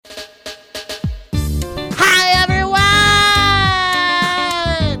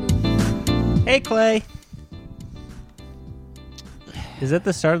Clay. Is that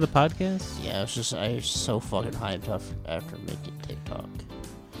the start of the podcast? Yeah, I was so fucking hyped up after making TikTok.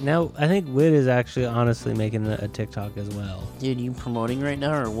 Now, I think Wid is actually honestly making a TikTok as well. Dude, you promoting right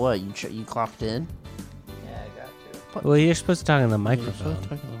now or what? You clocked in? Yeah, I got to. Well, you're supposed to talk on the Yeah, you're supposed microphone. to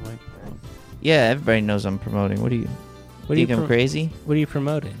talk on the microphone. Yeah, everybody knows I'm promoting. What do you What are you think I'm crazy? What are you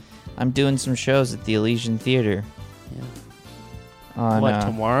promoting? I'm doing some shows at the Elysian Theater Yeah. on What,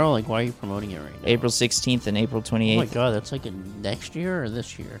 tomorrow? Like, why are you promoting it right now? April 16th and April 28th Oh my god, that's like next year or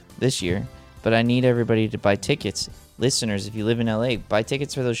this year? this year. But I need everybody to buy tickets. Listeners, if you live in LA, buy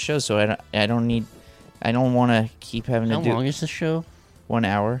tickets for those shows. So I don't want to keep having How to do long is the show? 1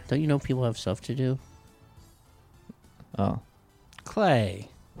 hour. Don't you know people have stuff to do? Oh, Clay.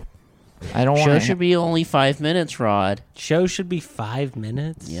 I don't Show want should be only 5 minutes, Rod. Show should be 5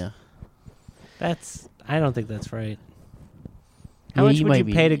 minutes? Yeah. I don't think that's right. How Yeah, much you would might you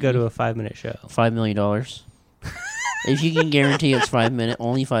be- pay to go to a 5-minute show? $5 million. If you can guarantee it's 5 minutes,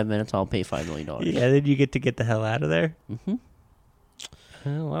 only 5 minutes, I'll pay $5 million. Yeah, then you get to get the hell out of there.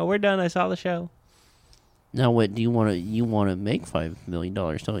 Mm-hmm. Well, we're done. I saw the show. Now, what do you want to? You want to make $5 million,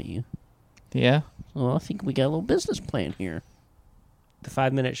 don't you? Yeah. Well, I think we got a little business plan here. The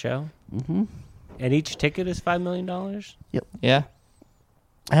 5-minute show? Mm-hmm. And each ticket is $5 million? Yeah.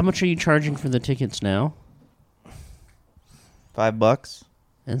 How much are you charging for the tickets now? $5.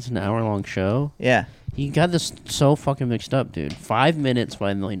 It's an hour-long show. Yeah. You got this so fucking mixed up, dude. 5 minutes,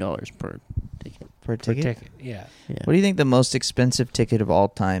 $5 million per ticket. Per Per ticket? ticket, yeah. Yeah. What do you think the most expensive ticket of all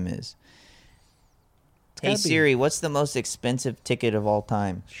time is? Hey gotta be- Siri, what's the most expensive ticket of all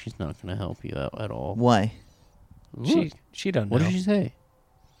time? She's not gonna help you out at all. Why? She don't know. What did she say?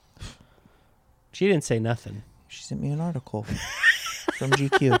 She didn't say nothing. She sent me an article from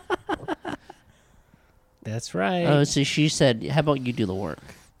GQ. That's right. Oh, so she said, "How about you do the work?"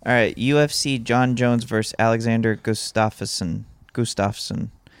 All right, UFC John Jones versus Alexander Gustafsson.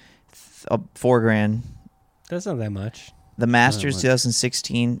 4 grand. That's not that much. The Masters much.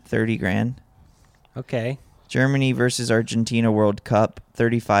 2016, 30 grand. Okay. Germany versus Argentina World Cup,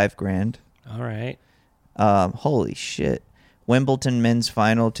 35 grand. All right. Holy shit. Wimbledon men's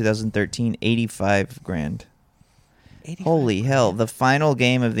final 2013, 85 grand. 85 Holy hell. The final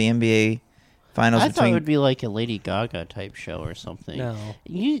game of the NBA finals I thought it between would be like a Lady Gaga type show or something. No.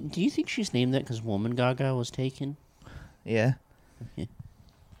 Do you think she's named that because Woman Gaga was taken? Yeah.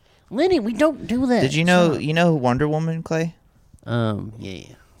 Lenny, we don't do that. Did you know Stop. Wonder Woman, Clay? Yeah.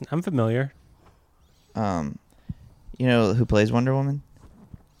 I'm familiar. You know who plays Wonder Woman?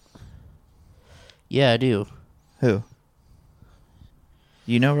 Yeah, I do. Who?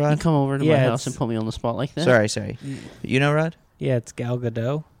 You know, You Rod? come over to Yeah, my house it's- and put me on the spot like that? Sorry. You know, Rod? Yeah, it's Gal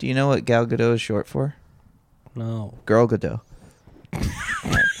Gadot. Do you know what Gal Gadot is short for? No. Girl Gadot.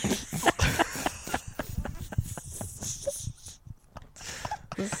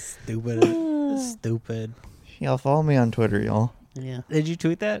 Stupid. Stupid. Y'all follow me on Twitter, y'all. Yeah. Did you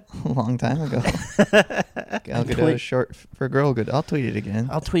tweet that? A long time ago. Gal Gadot is short for Girl Gadot. I'll tweet it again.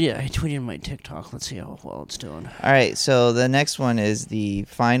 I'll tweet it. I tweeted my TikTok. Let's see how well it's doing. All right, so the next one is the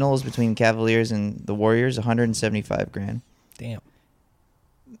finals between Cavaliers and the Warriors, 175 grand. Damn.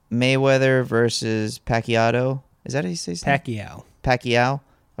 Mayweather versus Pacquiao. Is that how you say his name? Pacquiao. Pacquiao.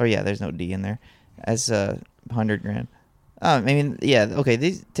 Oh yeah, there's no D in there. As 100 grand. I mean, yeah, okay.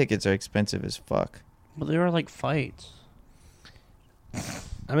 These tickets are expensive as fuck. But they are like fights.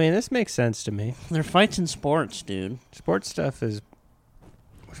 I mean, this makes sense to me. They're fights in sports, dude. Sports stuff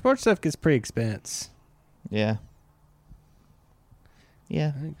gets pretty expensive. Yeah.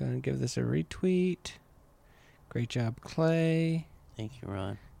 Yeah. I'm going to give this a retweet. Great job, Clay. Thank you,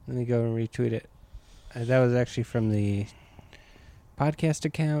 Ron. Let me go and retweet it. That was actually from the podcast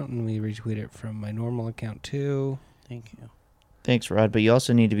account, and we retweet it from my normal account too. Thank you. Thanks, Rod. But you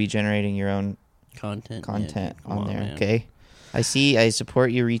also need to be generating your own Content content yeah, come on there. man. Okay. I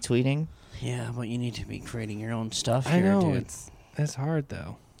support you retweeting. Yeah, but you need to be creating your own stuff I here, know dude. it's hard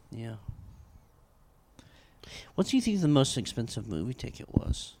though. Yeah. What do you think the most expensive movie ticket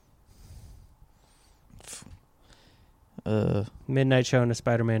was? Midnight Show into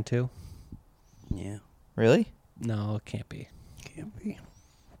Spider-Man 2. Yeah. Really? No, it can't be. Can't be.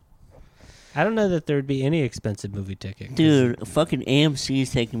 I don't know that there would be any expensive movie ticket. 'cause Dude, fucking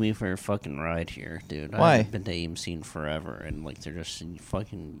AMC's taking me for a fucking ride here, dude. Why? I haven't been to AMC in forever, and like they're just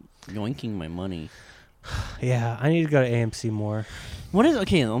fucking yoinking my money. Yeah, I need to go to AMC more. What is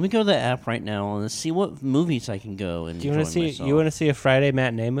okay? Let me go to the app right now and see what movies I can go and. Do you want to see? myself. You want to see a Friday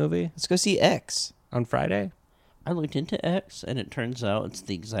matinee movie Let's go see X. on Friday? I looked into X, and it turns out it's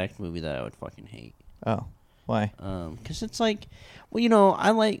the exact movie that I would fucking hate. Oh. Why? Because it's like, well, you know,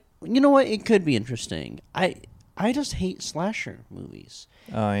 I like, you know what? It could be interesting. I just hate slasher movies.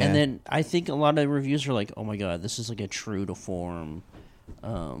 Oh yeah. And then I think a lot of reviews are like, oh my god, this is like a true to form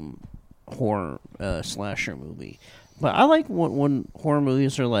horror slasher movie. But I like when horror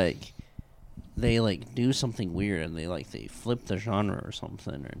movies are like, they like do something weird and they flip the genre or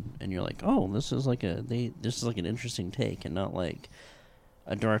something, and you're like, oh, this is like an interesting take, and not like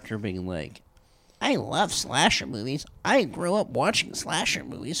a director being like, I love slasher movies. I grew up watching slasher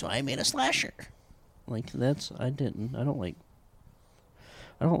movies, so I made a slasher. Like I don't like.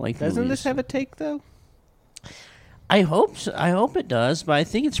 Doesn't movies. this have a take though? I hope so. I hope it does, but I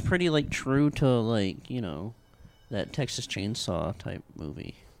think it's pretty like true to like, you know, that Texas Chainsaw type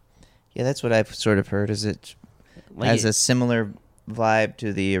movie. Yeah, that's what I've sort of heard. Is it Like has a similar vibe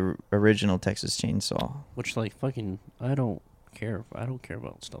to the original Texas Chainsaw? which like fucking I don't care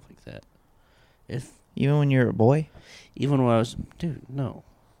about stuff like that. If Even when you're a boy, even when I was no.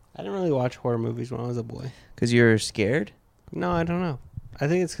 I didn't really watch horror movies when I was a boy. because you're scared. No, I don't know. I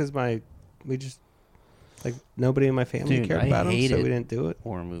think it's because we just like nobody in my family Dude, cared I about them, so hated we didn't do it.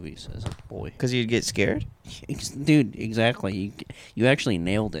 Horror movies as a boy. Because you'd get scared. Dude, exactly. You actually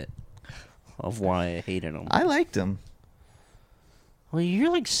nailed it of why I hated them. I liked them. Well,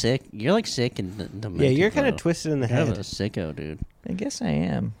 you're like sick. You're like sick and demented. Yeah, you're kind of though. twisted in the You're kind head. of a sicko, dude. I guess I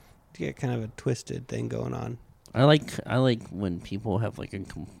am. You get kind of a twisted thing going on. I like when people have like a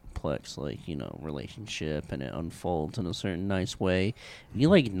complex, like, you know, relationship and it unfolds in a certain nice way. You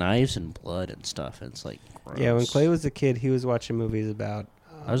like knives and blood and stuff. It's like gross. Yeah, when Clay was a kid, he was watching movies about.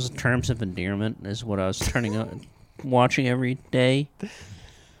 I was Terms of Endearment is what I was turning on, watching every day.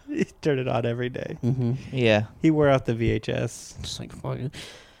 He turned it on every day. Mm-hmm. Yeah. He wore out the VHS. Just like fucking.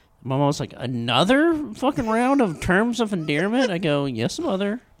 My mom was like, another fucking round of Terms of Endearment. I go, yes,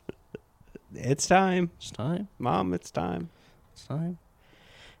 mother. It's time, It's time. Mom. It's time. It's time.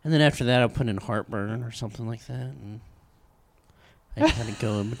 And then after that, I'll put in Heartburn or something like that. And I kind of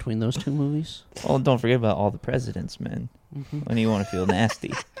go in between those two movies. Oh, don't forget about All the President's Men. Mm-hmm. When you want to feel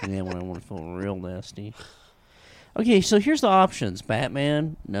nasty. Yeah, when I want to feel real nasty. Okay, so here's the options.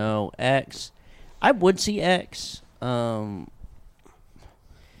 Batman, no. X. I would see X. I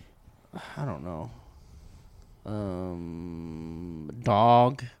don't know.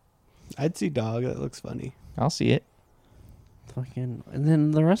 Dog. I'd see Dog. That looks funny. I'll see it. Fucking. And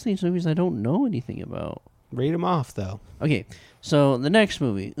then the rest of these movies I don't know anything about. Read them off though. Okay, so the next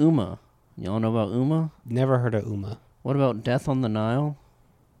movie, Uma. Y'all know about Uma? Never heard of Uma. What about Death on the Nile?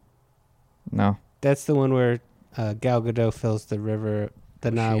 No. That's the one where Gal Gadot fills the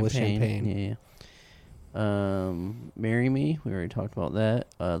Nile with champagne. Yeah. Marry Me. We already talked about that.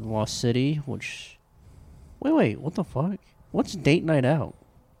 The Lost City, which... Wait. What the fuck? What's Date Night Out?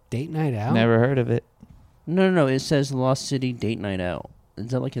 Date Night Out? Never heard of it. No. It says Lost City Date Night Out. Is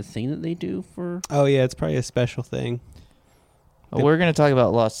that like a thing that they do for... Oh, yeah. It's probably a special thing. Well, we're going to talk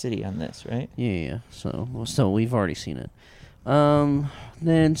about Lost City on this, right? Yeah. So we've already seen it.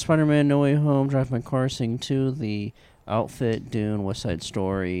 Then Spider-Man No Way Home, Drive My Car, Sing 2, The Outfit, Dune, West Side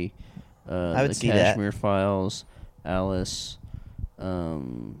Story, I would The see that. Kashmir Files, Alice,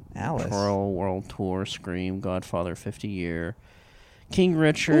 Alice? Pearl World Tour, Scream, Godfather 50 Year, King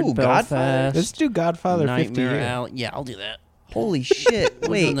Richard, Ooh, Belfast, Godfather. Let's do Godfather 50 Nightmare Year. Alley. Yeah, I'll do that. Holy shit. We're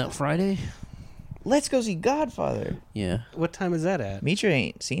Wait. doing that Friday? Let's go see Godfather. Yeah. What time is that at? Mitra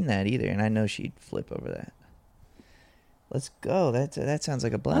ain't seen that either, and I know she'd flip over that. Let's go. That sounds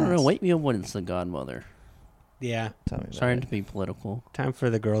like a I blast. don't know. Wake me up when it's The Godmother. Yeah. Tell me about Sorry it. to be political. Time for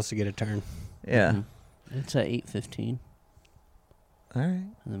the girls to get a turn. Yeah. Mhm. It's at 8:15 All right.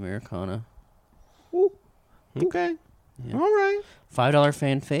 in the Americana. Okay. Yeah. All right. $5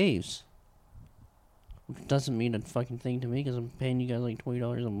 fan faves. Which doesn't mean a fucking thing to me because I'm paying you guys like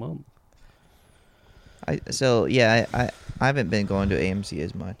 $20 a month. I haven't been going to AMC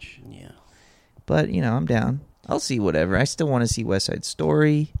as much, Yeah. but I'm down. I'll see whatever. I still want to see West Side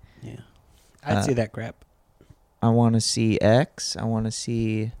Story. Yeah. I'd see that crap. I want to see X. I want to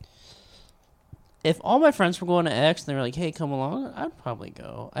see. If all my friends were going to X and they were like, hey, come along, I'd probably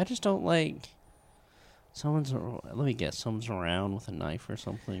go. I just don't like... Someone's around with a knife or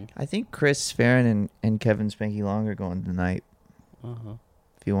something. I think Chris Farron and Kevin Spanky Long are going tonight. Uh-huh.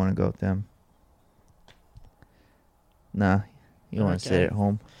 If you want to go with them. Nah, you want to Okay. sit at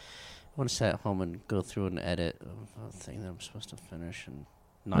home. I want to sit at home and go through an edit of a thing that I'm supposed to finish and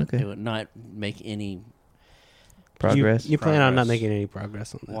not Okay. do it, not make any... Progress. You plan on not Progress. making any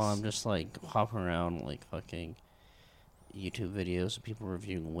progress on this. While I'm just like hopping around like fucking YouTube videos of people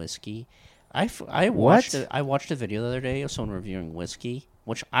reviewing whiskey. I watched What? I watched a video the other day of someone reviewing whiskey,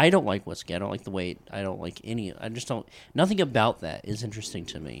 which I don't like whiskey. I don't like the way. I don't like any. I just don't. Nothing about that is interesting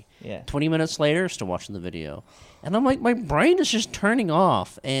to me. Yeah. 20 minutes later, still watching the video, and I'm like, my brain is just turning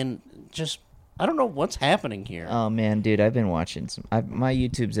off, and just I don't know what's happening here. Oh man, dude, I've been watching some. My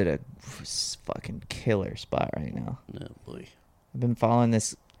YouTube's at a fucking killer spot right now. Oh boy. I've been following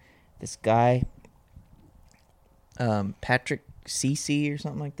this guy, Patrick CC or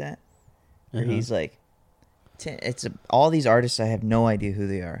something like that. Where Uh-huh. he's like, all these artists. I have no idea who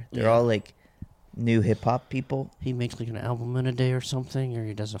they are. They're Yeah. all like new hip hop people. He makes like an album in a day or something, or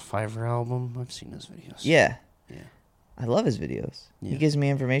he does a Fiverr album. I've seen his videos. Yeah, Yeah. I love his videos. Yeah. He gives me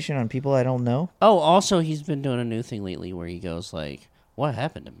information on people I don't know. Oh, also, he's been doing a new thing lately where he goes like, "What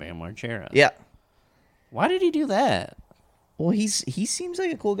happened to Bam Margera?" Yeah. Why did he do that? Well, he seems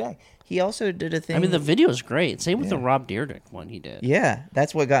like a cool guy. He also did a thing. I mean, the video is great. Same with the Yeah. Rob Dyrdek one he did. Yeah,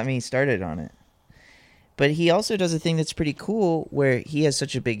 that's what got me started on it. But he also does a thing that's pretty cool where he has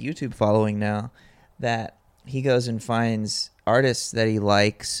such a big YouTube following now that he goes and finds artists that he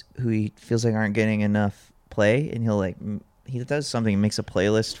likes who he feels like aren't getting enough play, and he does something, makes a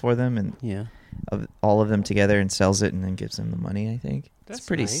playlist for them and Yeah. of all of them together and sells it and then gives them the money, I think. That's It's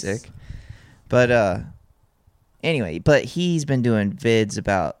pretty nice. sick. But anyway, but he's been doing vids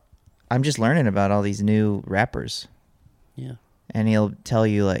about I'm just learning about all these new rappers. Yeah. And he'll tell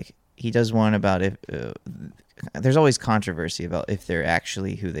you like he does one about if there's always controversy about if they're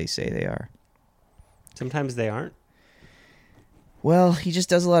actually who they say they are. Sometimes they aren't. Well, he just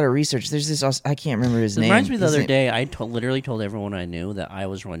does a lot of research. There's this I can't remember his It name. reminds me the His other name- day, I literally told everyone I knew that I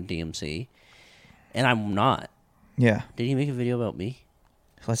was Run DMC, and I'm not. Yeah, Did he make a video about me?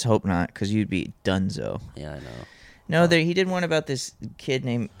 let's hope not, because you'd be dunzo. Yeah, I know. No, he did one about this kid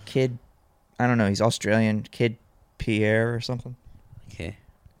named Kid. I don't know. He's Australian. Kid Pierre or something. Okay.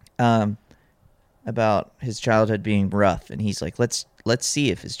 About his childhood being rough, and he's like, let's see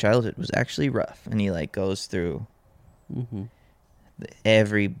if his childhood was actually rough, and he like goes through Mm-hmm.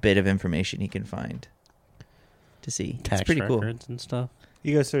 every bit of information he can find to see. Tax it's pretty cool. records and stuff.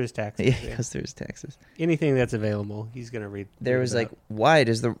 He goes through his taxes. Yeah, Yeah. he goes through his taxes. Anything that's available, he's gonna read. There read was about.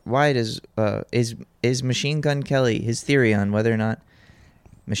 like, is Machine Gun Kelly, his theory on whether or not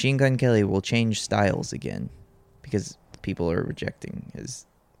Machine Gun Kelly will change styles again because people are rejecting his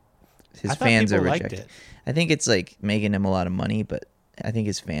I thought fans are people liked rejecting. it. I think it's like making him a lot of money, but I think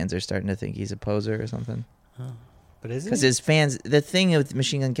his fans are starting to think he's a poser or something. But isn't Because he? his fans, the thing with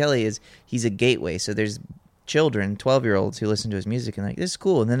Machine Gun Kelly is he's a gateway. So there's children, 12-year-olds who listen to his music and like, this is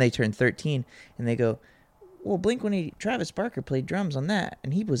cool. And then they turn 13 and they go, well, Blink-182, Travis Barker played drums on that.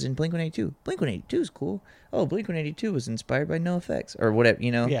 And he was in Blink-182. Blink-182 is cool. Oh, Blink-182 was inspired by NoFX or whatever,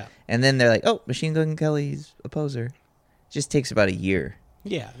 you know? Yeah. And then they're like, oh, Machine Gun Kelly's a poser. It just takes about a year.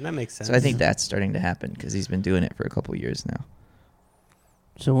 Yeah, that makes sense. So I think that's starting to happen because he's been doing it for a couple years now.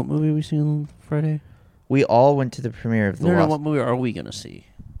 So what movie are we seeing on Friday? We all went to the premiere of The No, Lost. what movie are we gonna see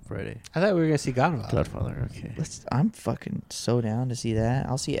Friday? I thought we were gonna see Godfather. Godfather. Okay. I'm fucking so down to see that.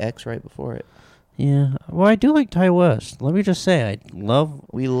 I'll see X right before it. Yeah. Well, I do like Ty West. Let me just say,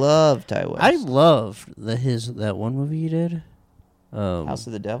 We love Ty West. I loved that one movie he did. House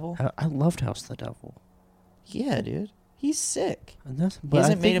of the Devil? I loved House of the Devil. Yeah, dude. He's sick. And that's, He but I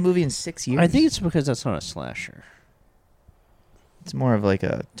hasn't made a think- movie in 6 years. I think it's because that's not a slasher. it's more of like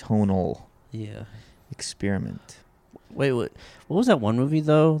a tonal Yeah. experiment. Wait, what was that one movie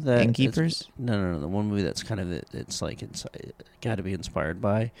though? That Innkeepers? No. The one movie that's kind of it's like it's got to be inspired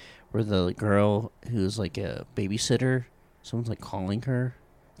by, where the girl who's like a babysitter, someone's like calling her.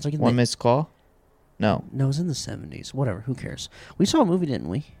 It's like in One the, Missed Call? No. no, it was in the 70s. Whatever. Who cares? We saw a movie, didn't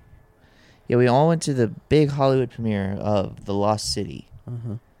we? Yeah, we all went to the big Hollywood premiere of The Lost City,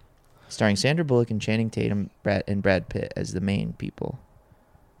 Uh-huh. starring Sandra Bullock and Channing Tatum and Brad Pitt as the main people.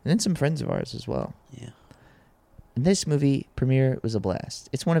 And then some friends of ours as well. Yeah. And this movie premiere was a blast.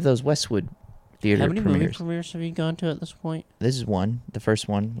 It's one of those Westwood theater How many movie premieres. premieres have you gone to at this point? This is one. The first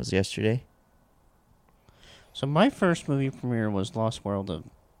one was yesterday. So my first movie premiere was Lost World of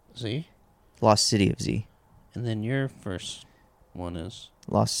Z, Lost City of Z. and then your first one is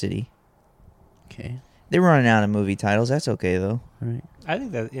Lost City. okay. They're running out of movie titles. That's okay though. All right. I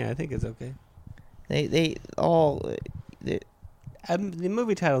think that. Yeah, I think it's okay. They all The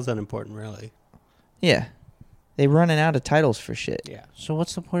movie title's unimportant, really. yeah. They running out of titles for shit. Yeah. So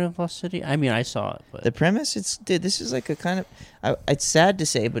what's the point of Lost City? I mean, I saw it, but The premise, dude, this is like a kind of, it's sad to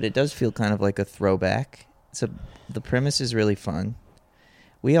say, but it does feel kind of like a throwback. The premise is really fun.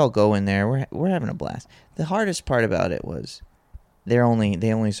 We all go in there. We're having a blast. The hardest part about it was they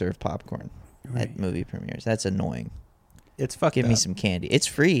only serve popcorn right. at movie premieres. That's annoying. It's fucked Give up. me some candy. It's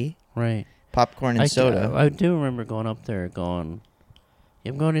free. Right. Popcorn and soda. I do remember going up there going,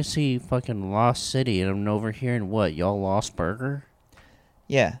 I'm going to see fucking Lost City, and I'm over here and what? Y'all lost burger?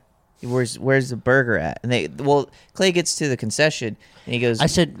 Yeah. Where's the burger at? And Clay gets to the concession and he goes, I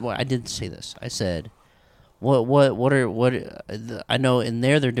said, well, I did say this. I said, what I know in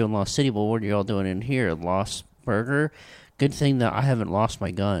there they're doing Lost City, but what are y'all doing in here? Lost Burger? Good thing that I haven't lost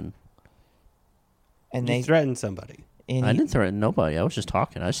my gun. and You they threatened somebody. and I he- didn't threaten nobody. I was just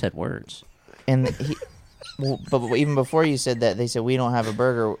talking. I said words. and he, but even before you said that, they said we don't have a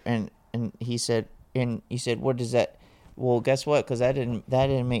burger, and he said, and you said, what does that? Well, guess what? Because that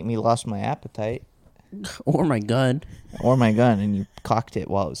didn't make me lost my appetite Or my gun. or my gun, and you cocked it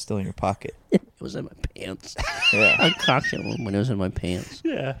while it was still in your pocket. It was in my pants. Yeah, I cocked it when it was in my pants.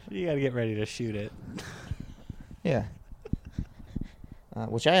 Yeah, you got to get ready to shoot it. yeah.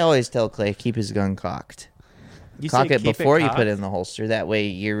 Which I always tell Clay, keep his gun cocked. You Cock say it keep before you put cocked? it in the holster. That way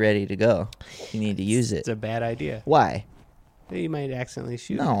you're ready to go. You need to use it. It's a bad idea. Why? You might accidentally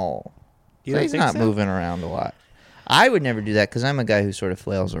shoot. No. You don't Clay's think not so? moving around a lot. I would never do that because I'm a guy who sort of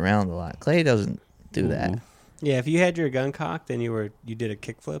flails around a lot. Clay doesn't do that. Mhm. Yeah, if you had your gun cocked and you did a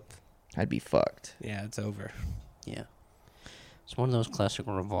kickflip, I'd be fucked. yeah, it's over. Yeah. It's one of those classic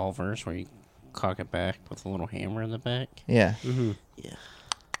revolvers where you cock it back with a little hammer in the back. Yeah. Mm-hmm. Yeah.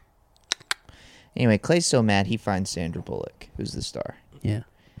 Anyway, Clay's so mad he finds Sandra Bullock, who's the star. Yeah.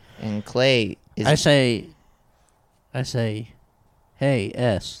 And Clay is. I say, hey,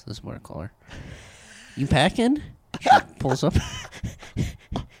 S. This is what I call her. You packing? She pulls up.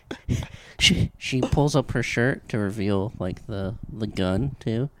 she pulls up her shirt to reveal like the gun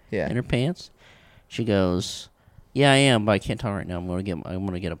too. Yeah. In her pants. She goes, "Yeah, I am, but I can't talk right now. I'm gonna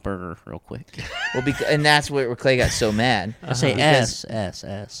get a burger real quick." Well, and that's where Clay got so mad. I say Because-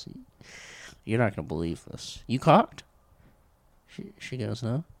 S. You're not gonna believe this. You cocked? She goes,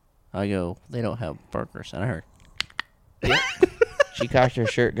 no. I go, they don't have burgers. And I heard, She cocked her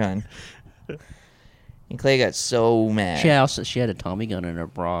shirt gun. And Clay got so mad. she had a Tommy gun in her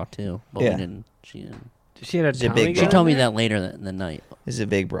bra too, but Yeah. she didn't. She had a Is it Tommy big She gun told me there? that later that the night. This is a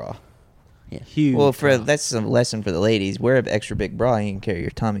big bra. Huge. Well, bra. that's a lesson for the ladies. Wear an extra big bra. You can carry your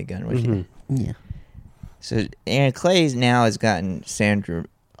Tommy gun with you. Mhm. Yeah. So, and Clay's now has gotten Sandra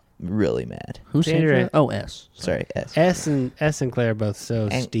really mad. Who's Sandra- Sandra? Oh, S. Sorry, S. S and Claire are both so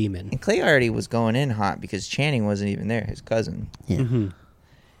And- steaming. And Clay already was going in hot because Channing wasn't even there, his cousin. Yeah. Mm-hmm.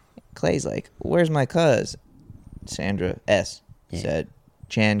 Clay's like, "Where's my cuz?" Sandra S Yeah. said,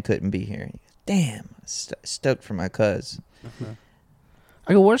 "Chan couldn't be here." He goes, "Damn, stoked for my cuz."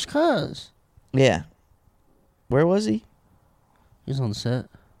 I go, where's Cuz? Yeah. Where was he? He's on set.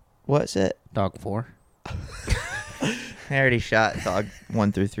 What set? Dog 4. I already shot dog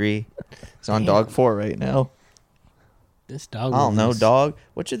 1 through 3. It's on Damn. dog 4 right now. This dog. I don't know, was- dog.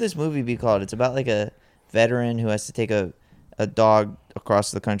 What should this movie be called? It's about like a veteran who has to take a dog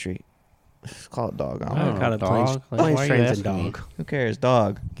across the country. Call it dog. I don't I know. would call it dog. planes, Like, planes why are you trains, and asking me? dog. Who cares?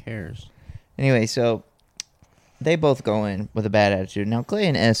 Dog. Who cares? Anyway, so they both go in with a bad attitude. Now Clay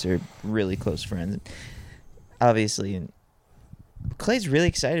and S are really close friends, obviously, and Clay's really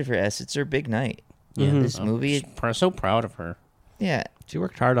excited for S. It's her big night. Mhm. This movie, So proud of her. yeah. She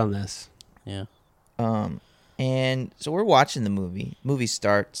worked hard on this. Yeah. And so we're watching the movie. Movie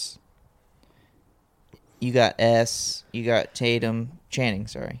starts. You got S. You got Channing.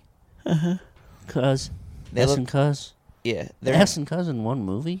 Sorry. Cuz. They S look- and Cuz. Yeah, they're S and Cuz in one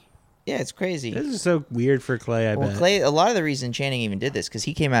movie? yeah. It's crazy. This is so weird for Clay. I Well, bet. Clay. A lot of the reason Channing even did this because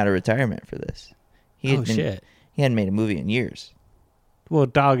he came out of retirement for this. He Oh shit. He hadn't made a movie in years. Well,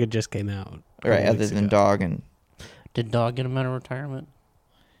 Dog had just came out. a Right, couple other weeks than ago. Dog and Did Dog get him out of retirement?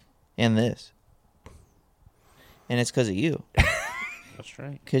 this. And it's because of you. That's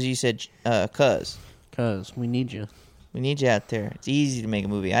right. Because you said, cuz, Cuz we need you. we need you out there. It's easy to make a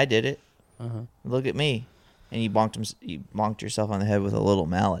movie. I did it. Uh-huh. Look at me. And you bonked yourself on the head with a little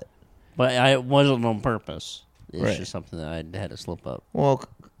mallet. But it wasn't on purpose. It's Right. just something that I had to slip up. Well,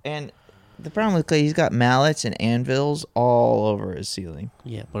 and the problem with Clay, he's got mallets and anvils all over his ceiling.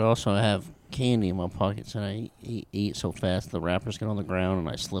 Yeah, but also I have candy in my pockets, and I eat so fast the wrappers get on the ground, and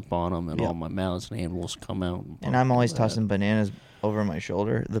I slip on them, and Yeah. all my mallets and animals come out. And I'm always pop tossing bananas over my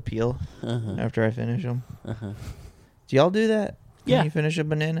shoulder, the peel, Uh-huh. after I finish them. Uh-huh. Do y'all do that? Yeah. When you finish a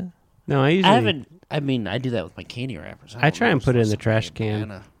banana? No, I usually. I haven't. I mean, I do that with my candy wrappers. I don't try know, and put it in the supposed to trash be a can.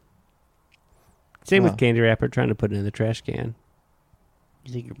 banana. Same Wow. with candy wrapper. Trying to put it in the trash can.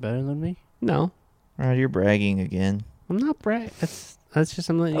 You think you're better than me? No, Right, you're bragging again. I'm not brag. That's just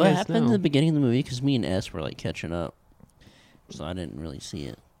I'm letting you What guys happened in know. the beginning of the movie? Because me and S were like catching up, so I didn't really see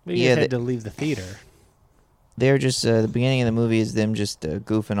it. But you Yeah, guys had to leave the theater. they're just the beginning of the movie is them just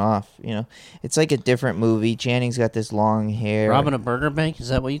goofing off. You know, it's like a different movie. Channing's got this long hair. Robbing a burger bank? Is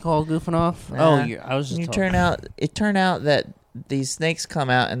that what you call goofing off? Nah. I was just talking. It turned out that these snakes come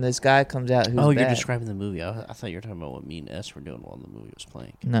out and this guy comes out who's you're bad. describing the movie. I thought you were talking about what me and S were doing while the movie was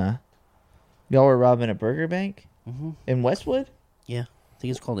playing. Nah, y'all were robbing a burger bank in Westwood. Yeah, I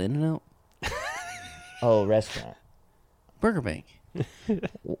think it's called In-N-Out. Oh, restaurant. Burger bank.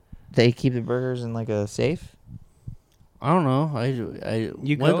 They keep the burgers in like a safe. I don't know.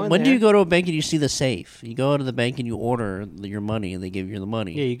 When do you go to a bank and you see the safe? You go to the bank and you order your money and they give you the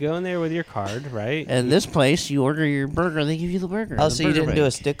money. Yeah, you go in there with your card, right? And this place, you order your burger, they give you the burger. Oh, so you didn't do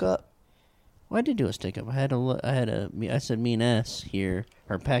a stick up? Well, I did do a stick up. I said me and S here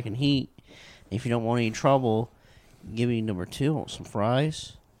are packing heat. If you don't want any trouble, give me number 2, some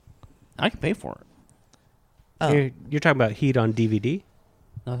fries. I can pay for it. Oh. You're talking about heat on DVD?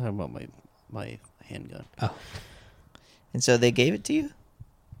 Not talking about my handgun. Oh. And so they gave it to you?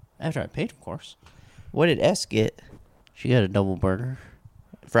 After I paid, of course. What did S get? She got a double burger,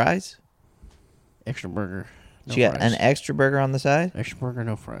 Fries? extra burger. No She got fries. an extra burger on the side? Extra burger,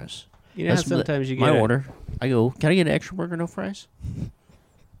 no fries. You know how That's sometimes you get my order. I go, can I get an extra burger, no fries?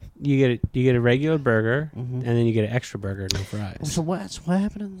 You get a regular burger, Mhm. and then you get an extra burger, no fries. So what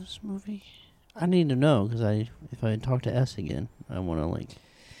happened in this movie? I need to know because if I talk to S again, I want to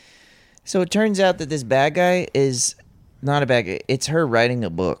So it turns out that this bad guy is not a bad guy. It's her writing a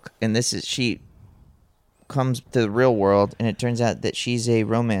book. And she comes to the real world, and it turns out that she's a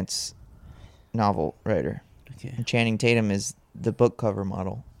romance novel writer. Okay, And Channing Tatum is the book cover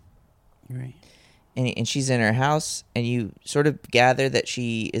model. you're right. And she's in her house, and you sort of gather that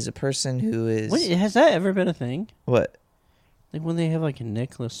she is a person who is... Wait, has that ever been a thing? What? Like when they have like a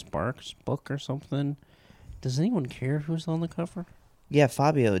Nicholas Sparks book or something, does anyone care who's on the cover? Yeah,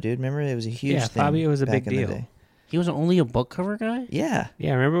 Fabio, dude. Remember, it was a huge thing. Fabio was a back big in the deal. day. He was only a book cover guy? Yeah.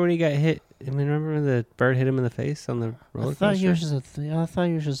 Yeah, remember when he got hit? Remember when the bird hit him in the face on the roller I thought he coaster?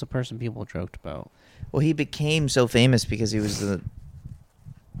 was just a person people joked about. Well, he became so famous because he was the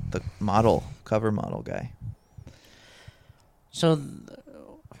cover model guy. So,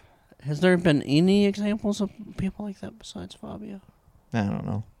 has there been any examples of people like that besides Fabio? I don't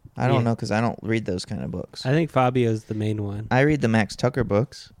know. I don't Yeah. know because I don't read those kind of books. I think Fabio's the main one. I read the Max Tucker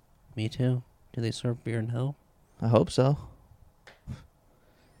books. Me too. Do they serve beer in hell? I hope so.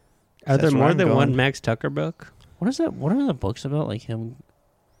 Are there That's where more I'm than one going. Max Tucker book? What is that? What are the books about? Like him?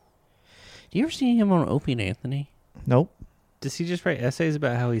 Do you ever see him on Opie and Anthony? Nope. Does he just write essays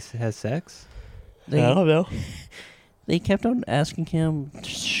about how he has sex? They, I don't know. They kept on asking him,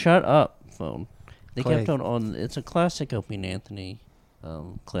 "Shut up, phone." They Clay. kept on. It's a classic Opie and Anthony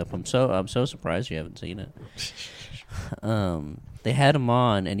clip. I'm so surprised you haven't seen it. They had him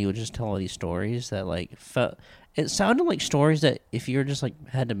on, and he would just tell all these stories that it sounded like stories that if you were just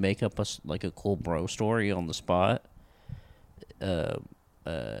had to make up a cool bro story on the spot, it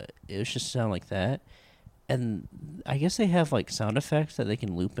was just sound like that. And I guess they have sound effects that they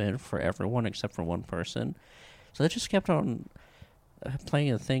can loop in for everyone except for one person. So they just kept on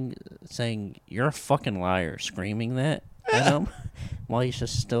playing a thing saying, "You're a fucking liar," screaming that at him while he's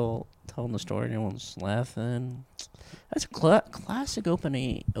just still telling the story and everyone's laughing. That's a classic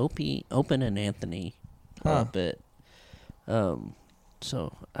Opie and Anthony bit.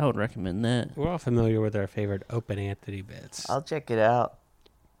 So I would recommend that. We're all familiar with our favorite Open Anthony bits. I'll check it out.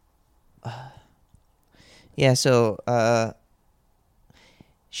 Yeah, so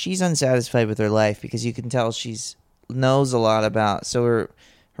she's unsatisfied with her life because you can tell she's knows a lot about. So her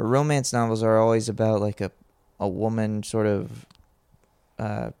romance novels are always about a woman sort of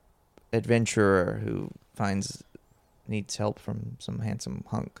adventurer who needs help from some handsome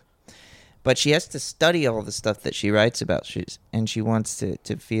hunk. But she has to study all the stuff that she writes about. She wants to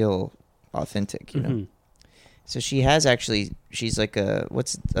feel authentic, you know. Mhm. So she's like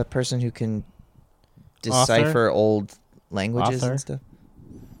what's a person who can decipher old languages Author? and stuff?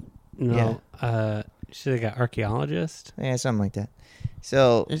 No, she's like an archaeologist. Yeah, something like that.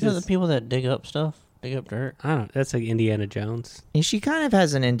 So Isn't it the people that dig up dirt? I don't know. That's like Indiana Jones. she kind of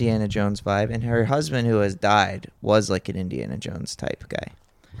has an Indiana Jones vibe, and her husband, who has died, was like an Indiana Jones type guy.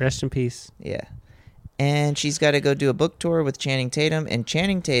 Rest in peace. Yeah. And she's got to go do a book tour with Channing Tatum, and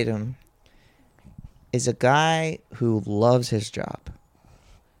Channing Tatum is a guy who loves his job.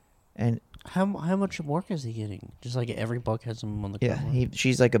 And How much work is he getting? Just every book has him on the yeah, cover.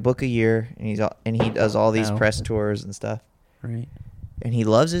 she's like a book a year, and he does all these Wow. press tours and stuff. Right. And he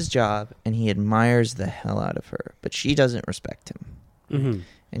loves his job, and he admires the hell out of her, but she doesn't respect him, Mm-hmm.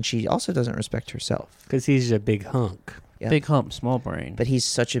 and she also doesn't respect herself. Because he's a big hunk. Yeah. Big hump, small brain. But he's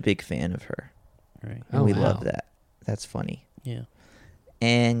such a big fan of her. Right. And Oh, we wow. love that. That's funny. Yeah.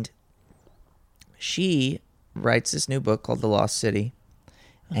 And she writes this new book called The Lost City.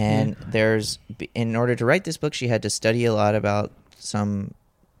 And in order to write this book, she had to study a lot about some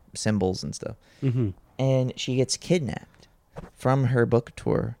symbols and stuff. Mm-hmm. And she gets kidnapped from her book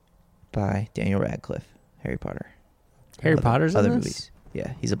tour by Daniel Radcliffe, Harry Potter. Harry Potter's in other this? movies.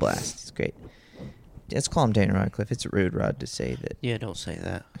 Yeah, he's a blast. He's great. Let's call him Daniel Radcliffe. It's rude, Rod, to say that. Yeah, don't say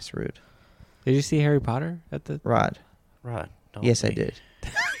that. It's rude. Did you see Harry Potter at the? Rod. Rod. Don't Yes, I say- did.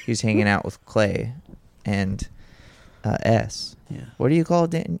 He was hanging out with Clay and S. Yeah. What do you call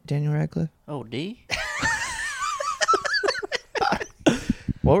Daniel Radcliffe? Oh, D?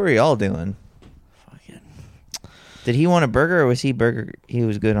 What were y'all doing? Fucking. Did he want a burger or was he burger? He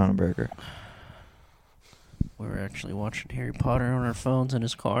was good on a burger. We were actually watching Harry Potter on our phones in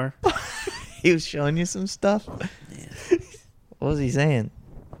his car. He was showing you some stuff. Yeah. What was he saying?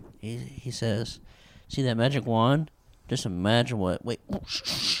 He says, see that magic wand? Just imagine what. Wait.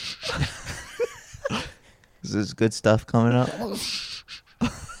 Is this good stuff coming up? Watch.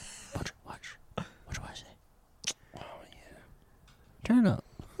 What do I say? Oh, yeah. Turn up.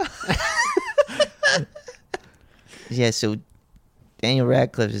 Yeah, so Daniel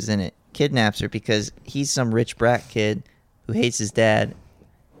Radcliffe is in it. Kidnaps her because he's some rich brat kid who hates his dad,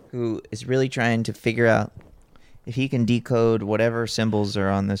 who is really trying to figure out if he can decode whatever symbols are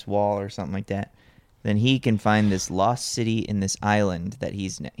on this wall or something like that, then he can find this lost city in this island that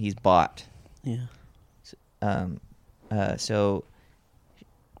he's bought. Yeah. So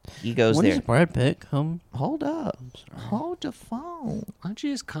he goes When there. does Brad Pitt come? Hold up. sorry. Hold the phone. Why don't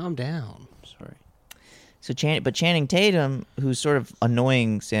you just calm down? Sorry. So Channing Tatum, who's sort of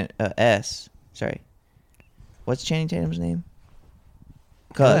annoying S. Sorry. What's Channing Tatum's name?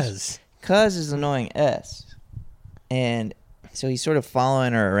 Cuz is annoying S. And so he's sort of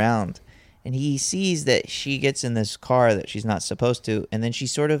following her around. And he sees that she gets in this car that she's not supposed to. And then she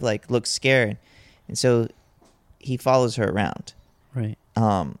sort of like looks scared. And so he follows her around. Right.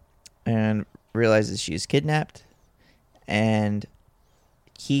 And realizes she's kidnapped. And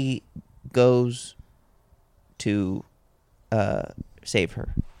he goes to save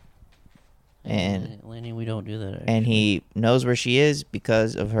her. And Lanny, we don't do that. Actually. and he knows where she is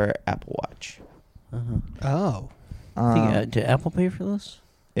because of her Apple Watch. Uh-huh. Oh. Did Apple pay for this?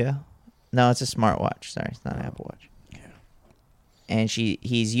 Yeah. No, it's a smartwatch. Sorry, it's not an Apple Watch. Okay. And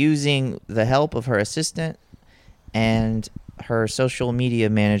he's using the help of her assistant and her social media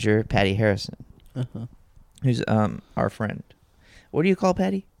manager, Patty Harrison, Uh-huh. who's our friend. What do you call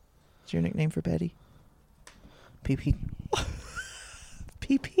Patty? What's your nickname for Patty? PP.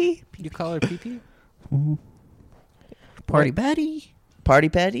 PP? You call her PP? Mm-hmm. Party What? Patty. Party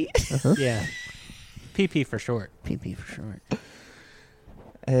Patty? Uh-huh. Yeah. PP for short. PP for short.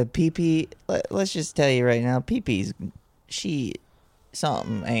 PP, let's just tell you right now, PP's,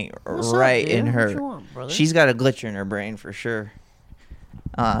 something ain't What's up, right dude? in What her. you want, brother? She's got a glitch in her brain for sure.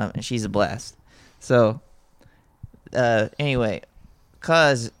 And she's a blast. So, anyway,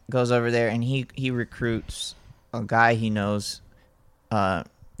 Cuz goes over there and he recruits a guy he knows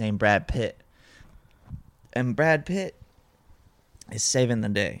named Brad Pitt. And Brad Pitt is saving the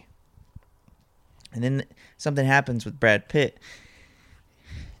day. And then something happens with Brad Pitt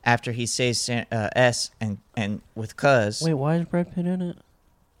after he saves S and with Cuz, Wait, why is Brad Pitt in it?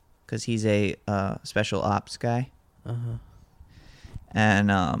 because he's a special ops guy. Uh-huh.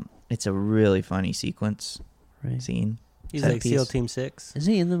 And it's a really funny sequence Right. scene. He's Set like piece. SEAL Team 6. Is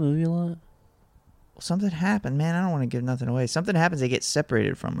he in the movie a lot? Something happened, man. I don't want to give nothing away. Something happens. They get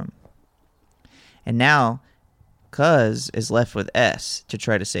separated from him, and now Cuz is left with S to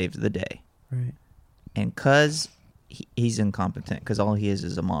try to save the day. Right. And Cuz, he's incompetent because all he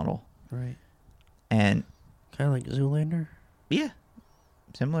is a model. Right. And Kind of like Zoolander? yeah,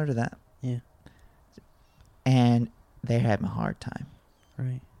 similar to that. Yeah. And they're having a hard time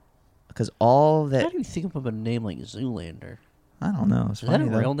Right. because all How that do you think of a name like Zoolander? I don't know. It's Is that funny a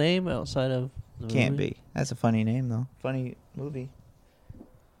though. real name outside of the Can't movie? be. That's a funny name though. Funny movie.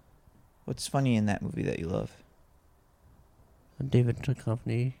 What's funny in that movie that you love? David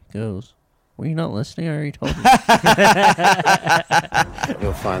Duchovny goes, were you not listening? I already told you.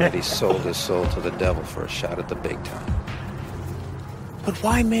 You'll find that he sold his soul to the devil for a shot at the big time. But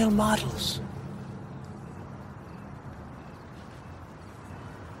why male models?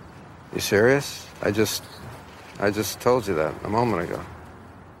 You serious? I just told you that a moment ago.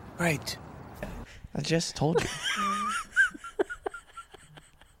 Right. I just told you.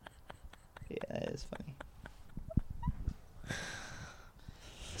 Yeah, that is funny.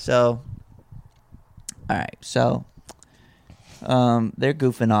 So, all right. So, they're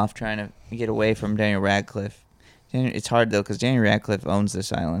goofing off trying to get away from Daniel Radcliffe. It's hard though because Daniel Radcliffe owns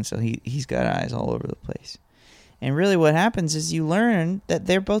this island, so he's got eyes all over the place. And really, what happens is you learn that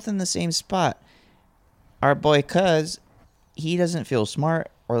they're both in the same spot. Our boy Cuz, he doesn't feel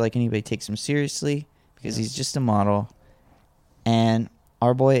smart or like anybody takes him seriously because he's just a model. And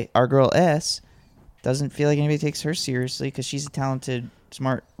our girl S, doesn't feel like anybody takes her seriously because she's a talented,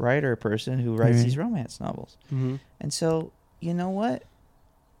 smart writer person who writes these romance novels. Mm-hmm. And so, you know what?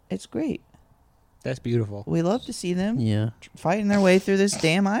 It's great. That's beautiful. We love to see them Yeah. fighting their way through this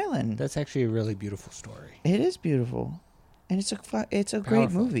damn island. That's actually a really beautiful story. It is beautiful, and it's a great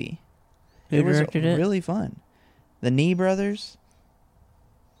Powerful. movie. Who It was directed it? really fun. The Nee brothers.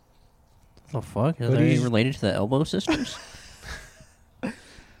 The fuck? Are What do they you- related to the Elbow Sisters?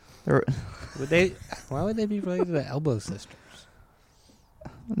 They're- Would they? Why would they be related to the Elbow Sisters?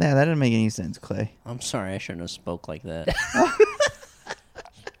 Nah, that doesn't make any sense, Clay. I'm sorry, I shouldn't have spoke like that.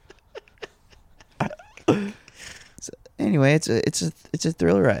 Anyway, it's a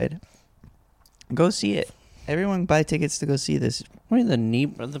thrill ride. Go see it. Everyone buy tickets to go see this. Wait,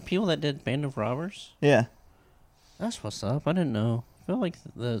 the people that did Band of Robbers? Yeah. That's what's up. I didn't know. I feel like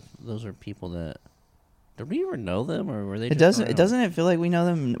those are people that. Did we ever know them, or were they? It just doesn't around? it feel like we know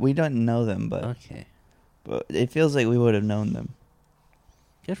them? We don't know them, but Okay, it feels like we would have known them.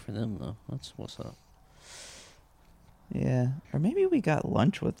 good for them though. That's what's up. Yeah. Or maybe we got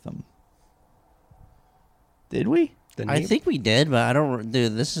lunch with them. Did we? I think we did, but I don't.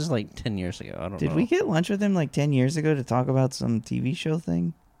 Dude, this is like 10 years ago. I don't know. Did we get lunch with them like 10 years ago to talk about some TV show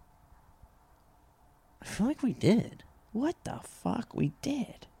thing? I feel like we did. What the fuck? We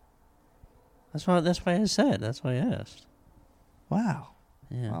did. That's why I said. That's why I asked. Wow.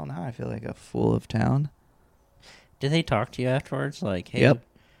 Yeah. Well, now I feel like a fool of town. Did they talk to you afterwards? Like, hey. Yep.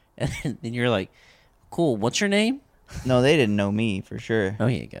 And then you're like, cool. What's your name? No, they didn't know me for sure. Oh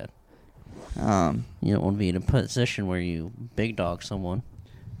yeah, good. You don't want to be in a position where you big dog someone.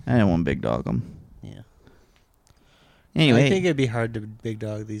 I didn't want big dog them. Yeah. Anyway, I think it'd be hard to big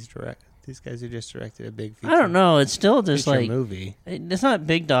dog these guys who just directed a big feature. I don't know. It's still just feature like movie. it's not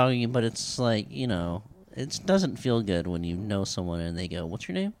big dogging, but it's like it doesn't feel good when you know someone and they go, "What's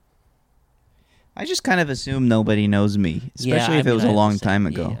your name?" I just kind of assume nobody knows me, especially if it was a long time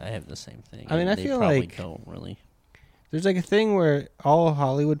ago. Yeah, I have the same thing. I mean, I They feel probably like- don't really. There's like a thing where all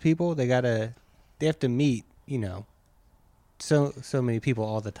Hollywood people they have to meet so many people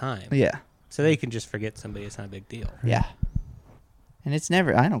all the time. Yeah. So they can just forget somebody. It's not a big deal. Yeah. And it's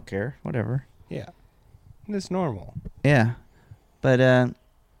never, I don't care, whatever. Yeah. It's normal. Yeah. But I'm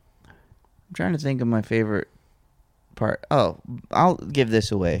trying to think of my favorite part. Oh, I'll give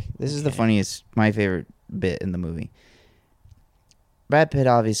this away. This is the funniest, my favorite bit in the movie. Brad Pitt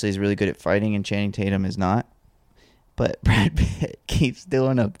obviously is really good at fighting and Channing Tatum is not. But Brad Pitt keeps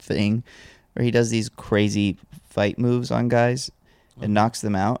doing a thing where he does these crazy fight moves on guys and knocks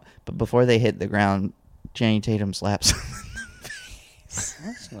them out. But before they hit the ground, Channing Tatum slaps him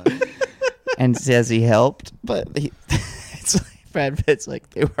That's not. and says he helped. But it's like Brad Pitt's like,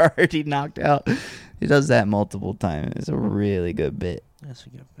 they were already knocked out. He does that multiple times. It's a really good bit. That's a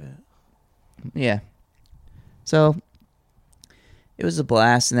good bit. Yeah. So it was a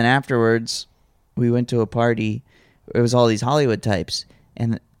blast. And then afterwards, we went to a party. It was all these Hollywood types.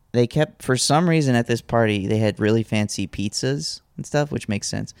 And they kept, for some reason at this party, they had really fancy pizzas and stuff, which makes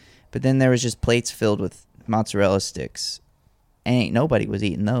sense. But then there was just plates filled with mozzarella sticks. And ain't nobody was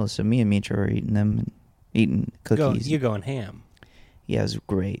eating those. So me and Mitra were eating them and eating cookies. You're going ham. Yeah, it was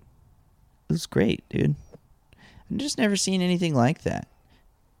great. It was great, dude. I've just never seen anything like that.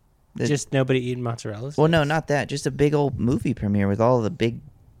 Just nobody eating mozzarella. Well, no, not that. Just a big old movie premiere with all the big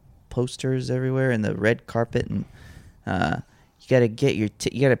posters everywhere and the red carpet, and you gotta get you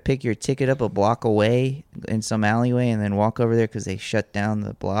gotta pick your ticket up a block away in some alleyway and then walk over there because they shut down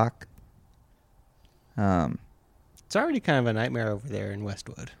the block. It's already kind of a nightmare over there in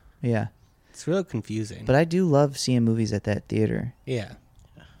Westwood. Yeah, It's real confusing. but I do love seeing movies at that theater. yeah.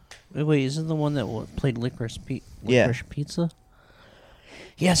 Wait, is it the one that played Licorice Yeah. Pizza?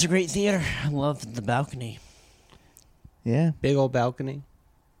 Yeah, it's a great theater. I love the balcony. Yeah, Big old balcony.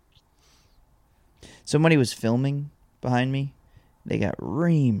 somebody was filming behind me. They got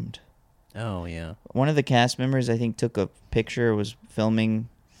reamed. Oh yeah. One of the cast members, I think, took a picture, was filming.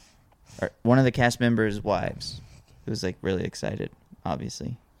 Or one of the cast members' wives, who was like really excited,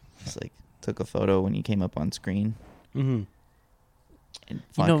 obviously, just like took a photo when he came up on screen. Mm-hmm. And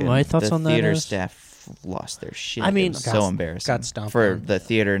You know, fucking my thoughts the on that theater is- staff lost their shit. I mean- it was so embarrassing. got stomped for on. the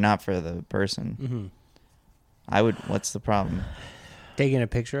theater, not for the person. Mm-hmm. I would. What's the problem? Taking a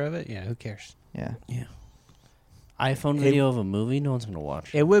picture of it? Yeah, who cares? Yeah. Yeah. iPhone video of a movie, no one's gonna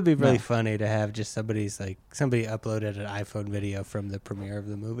watch it. It would be really No. funny to have just somebody uploaded an iPhone video from the premiere of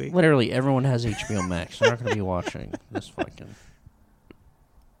the movie. Literally, everyone has HBO Max. They're not gonna be watching this fucking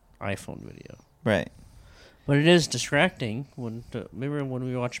iPhone video. Right. But it is distracting. Remember when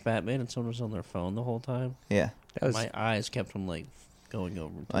we watched Batman and someone was on their phone the whole time? Yeah. That was, My eyes kept from like going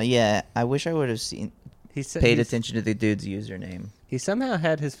over. Yeah. I wish I would have paid he's- attention to the dude's username. He somehow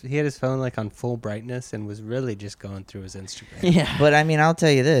had his phone like on full brightness and was really just going through his Instagram. Yeah. But I mean, I'll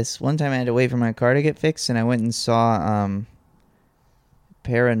tell you this. One time I had to wait for my car to get fixed, and I went and saw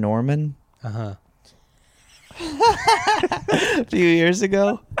Paranorman Uh-huh. a few years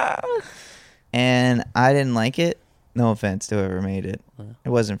ago. And I didn't like it. No offense to whoever made it. It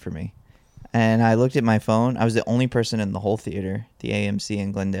wasn't for me. And I looked at my phone. I was the only person in the whole theater, the AMC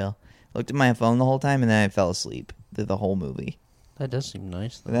in Glendale. Looked at my phone the whole time, and then I fell asleep through the whole movie. That does seem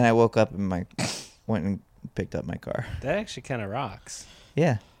nice. And then I woke up and went and picked up my car. That actually kind of rocks.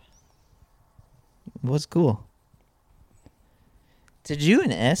 Yeah. It was cool. Did you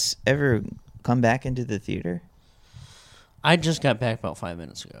and S ever come back into the theater? I just got back about 5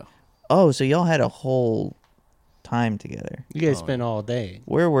 minutes ago. Oh, so y'all had a whole time together. You guys Oh, spent all day.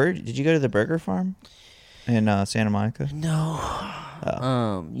 Did you go to the burger farm in Santa Monica? No.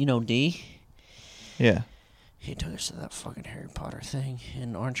 You know D? Yeah. He took us to that fucking Harry Potter thing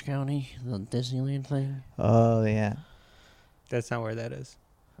in Orange County, the Disneyland thing. Oh, yeah. That's not where that is.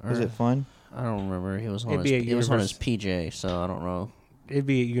 Was it fun? I don't remember. He was on It'd his, be at he was on his Universal- PJ, so I don't know. It'd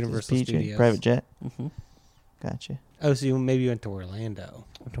be at Universal PJ, Studios. Private jet? Mm-hmm. Gotcha. Oh, so maybe you went to Orlando.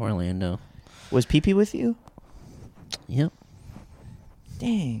 Went to Orlando. Was Pee-Pee with you? Yep.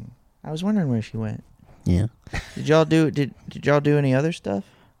 Dang. I was wondering where she went. Yeah. Did y'all do any other stuff?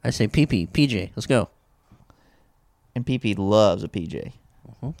 I say PJ, let's go. And Pee-Pee loves a PJ.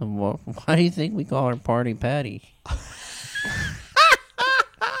 Well, then why do you think we call her Party Patty?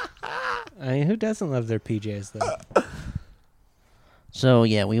 I mean, who doesn't love their PJs though? So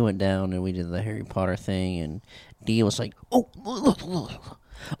yeah, we went down and we did the Harry Potter thing, and Dee was like, "Oh,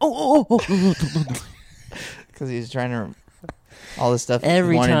 Because he was trying to... All the stuff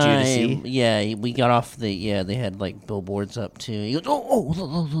every he wanted time." you to see. Yeah, we got off they had like billboards up too. He goes,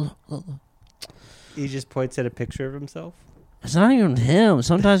 "Oh." He just points at a picture of himself. It's not even him.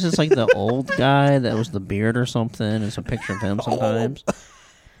 Sometimes it's like the old guy that was the beard or something. It's a picture of him sometimes.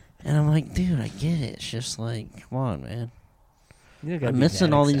 And I'm like, dude, I get it. It's just like, come on, man. You don't gotta I'm be missing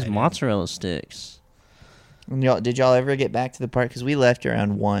that all these excited. mozzarella sticks. And did y'all ever get back to the park? Because we left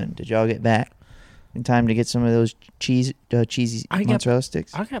around 1. Did y'all get back in time to get some of those cheesy mozzarella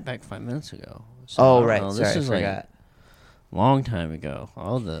sticks? I got back 5 minutes ago. So I Oh, don't right. know. Sorry, This I is forgot. like a long time ago.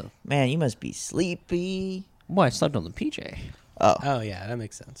 Man, you must be sleepy. Well, I slept on the PJ. Oh. Oh yeah, that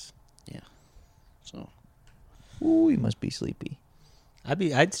makes sense. So Ooh, you must be sleepy.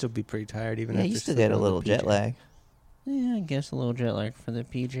 I'd still be pretty tired even. Yeah, after you still sleeping get a on the little jet PJ. lag. yeah, I guess a little jet lag for the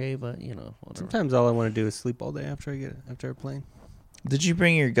PJ, but whatever. Sometimes all I want to do is sleep all day after a plane. Did you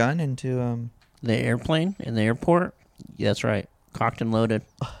bring your gun into The airplane in the airport. Yeah, that's right. Cocked and loaded.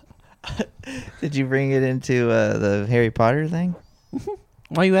 Did you bring it into the Harry Potter thing?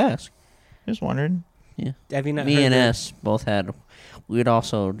 Why you ask? Just wondering. Yeah. Have you not? Me heard and the- S both had. We'd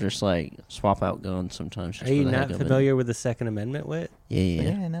also just like swap out guns sometimes. Just Are you for the not heck of it. familiar with the Second Amendment, Whit?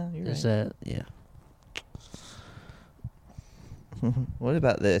 Yeah. No, you're Is right. that yeah? What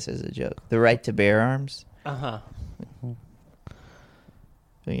about this as a joke? The right to bear arms. Uh huh.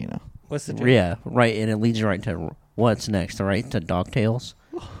 So, you know. What's the joke? Yeah, right. And it leads you right to what's next. The right to dogtails.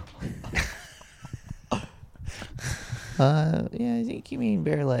 Yeah, I think you mean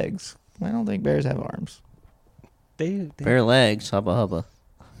bare legs. I don't think bears have arms. They Bare legs. Hubba hubba.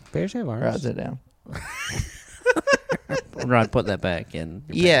 bears have arms. Rods it down. Rod, put that back in.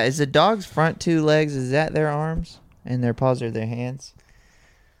 Yeah, is the dog's front 2 legs, is that their arms? And their paws are their hands?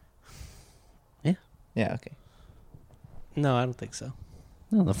 Yeah. Yeah, okay. No, I don't think so.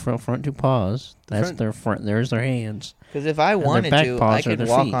 No, the front two paws. That's front- their front. There's their hands. Because if I their wanted back to, paws I are could their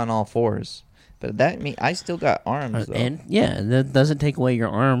walk feet. on all 4s. But that mean I still got arms, though. And yeah, that doesn't take away your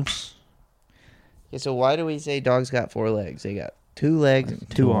arms. Yeah, so why do we say dogs got 4 legs? They got 2 legs and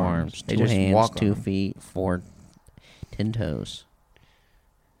 2 arms. They 2 just hands, walk 2 on 'em. feet, 4, 10 toes.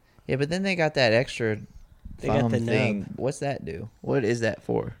 Yeah, but then they got that extra They got thumb the thing. nub. What's that do? What is that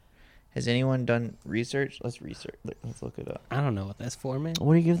for? Has anyone done research? Let's research. Let's look it up. I don't know what that's for, man.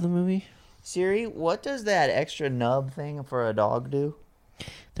 What do you give the movie? Siri, what does that extra nub thing for a dog do?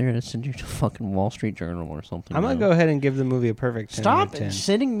 They're gonna send you to fucking Wall Street Journal or something. I'm gonna now. go ahead and give the movie a perfect 10 out Stop of 10.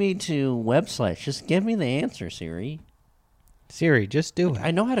 sending me to websites. Just give me the answer, Siri. Siri, just do it.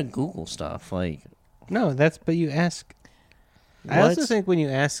 I know how to Google stuff. Like, No, but you ask. I also What? think when you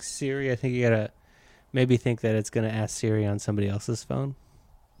ask Siri, I think you gotta maybe think that it's gonna ask Siri on somebody else's phone.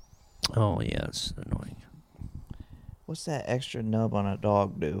 Oh yeah, it's annoying. What's that extra nub on a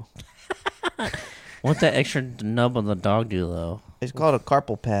dog do? What's that extra nub on the dog do though? It's called a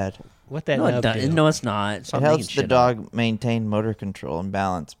carpal pad. What that No, it nub doesn't. do? No, it's not. Stop It making helps the shit up. dog maintain motor control and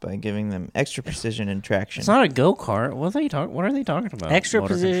balance by giving them extra precision and traction. It's not a go kart. What are they talking? What are they talking about? Extra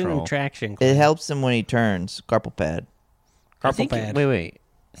Motor precision control. and traction. It helps him when he turns. Carpal pad. I Carpal think- pad. Wait.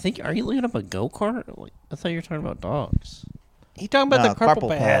 I think. Are you looking up a go kart? I thought you were talking about dogs. You talking about No, the carpal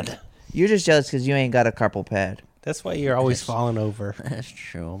pad? You're just jealous because you ain't got a carpal pad. That's why you're always falling over. That's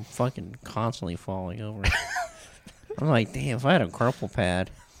true. I'm fucking constantly falling over. I'm like, damn. If I had a carpal pad.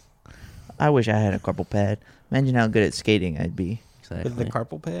 I wish I had a carpal pad. Imagine how good at skating I'd be. Exactly. With the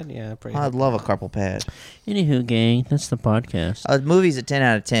carpal pad, yeah, pretty. I'd love a carpal pad. Anywho, gang, that's the podcast. The movie's a 10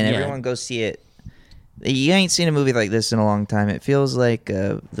 out of 10. Yeah. Everyone go see it. You ain't seen a movie like this in a long time. It feels like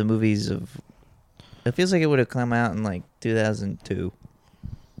the movies of... It feels like it would have come out in like 2002.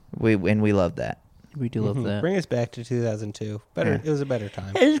 We love that. We do love that. Bring us back to 2002. Better. Yeah. It was a better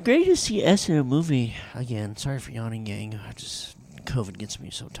time. It was great to see S in a movie again. Sorry for yawning, gang. COVID gets me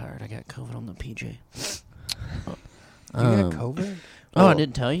so tired. I got COVID on the PJ. You got COVID? Oh, I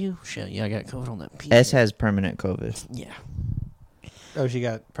didn't tell you? Shit, yeah, I got COVID on that PJ. S has permanent COVID. Yeah. Oh, she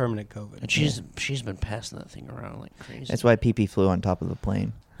got permanent COVID. And she's been passing that thing around like crazy. That's why PP flew on top of the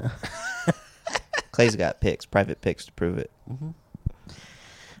plane. Clay's got pics, private pics to prove it.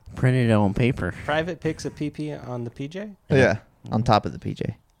 Printed it on paper. Private pics of PP on the PJ? Yeah. On top of the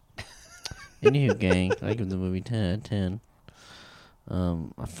PJ. Anywho, gang, I give the movie 10 out of 10.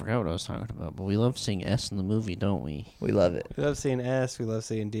 I forgot what I was talking about, but we love seeing S in the movie, don't we? We love it. We love seeing S. We love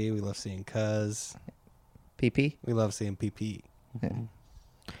seeing D. We love seeing Cuz. PP? We love seeing PP.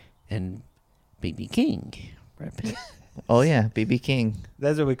 And Baby King, Brad Pitt. Oh, yeah. BB King.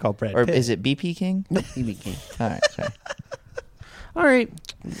 That's what we call Brad Or Pitt. is it BP King? Nope, Baby King. All right. Sorry. All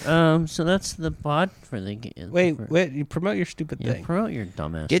right. So that's the pod for the game. Wait, you promote your stupid Yeah, thing. promote your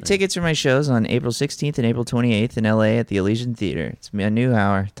dumbass. Get thing. tickets for my shows on April 16th and April 28th in LA at the Elysian Theater. It's a new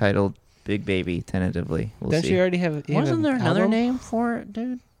hour titled Big Baby, tentatively. We'll Don't see. you already have? You Wasn't have there an another album? name for it,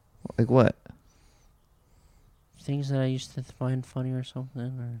 dude? Like what? Things that I used to find funny or something,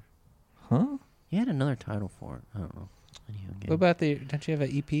 or Huh? you had another title for it. I don't know. Anywho, What about the? Don't you have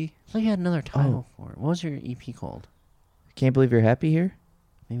an EP? I thought you had another title for it. What was your EP called? Can't believe you're happy here?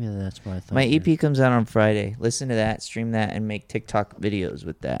 Maybe that's what I thought. My you- EP comes out on Friday. Listen to that, stream that, and make TikTok videos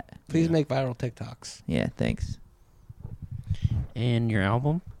with that. Please Yeah. make viral TikToks. Yeah, thanks. And your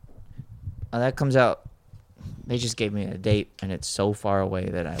album? That comes out. They just gave me a date, and it's so far away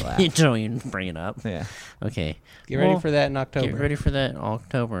that I You laughed. don't even bring it up. Yeah. Okay. Get ready Well, for that in October. Get ready for that in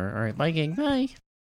October. All right. Bye, gang. Bye.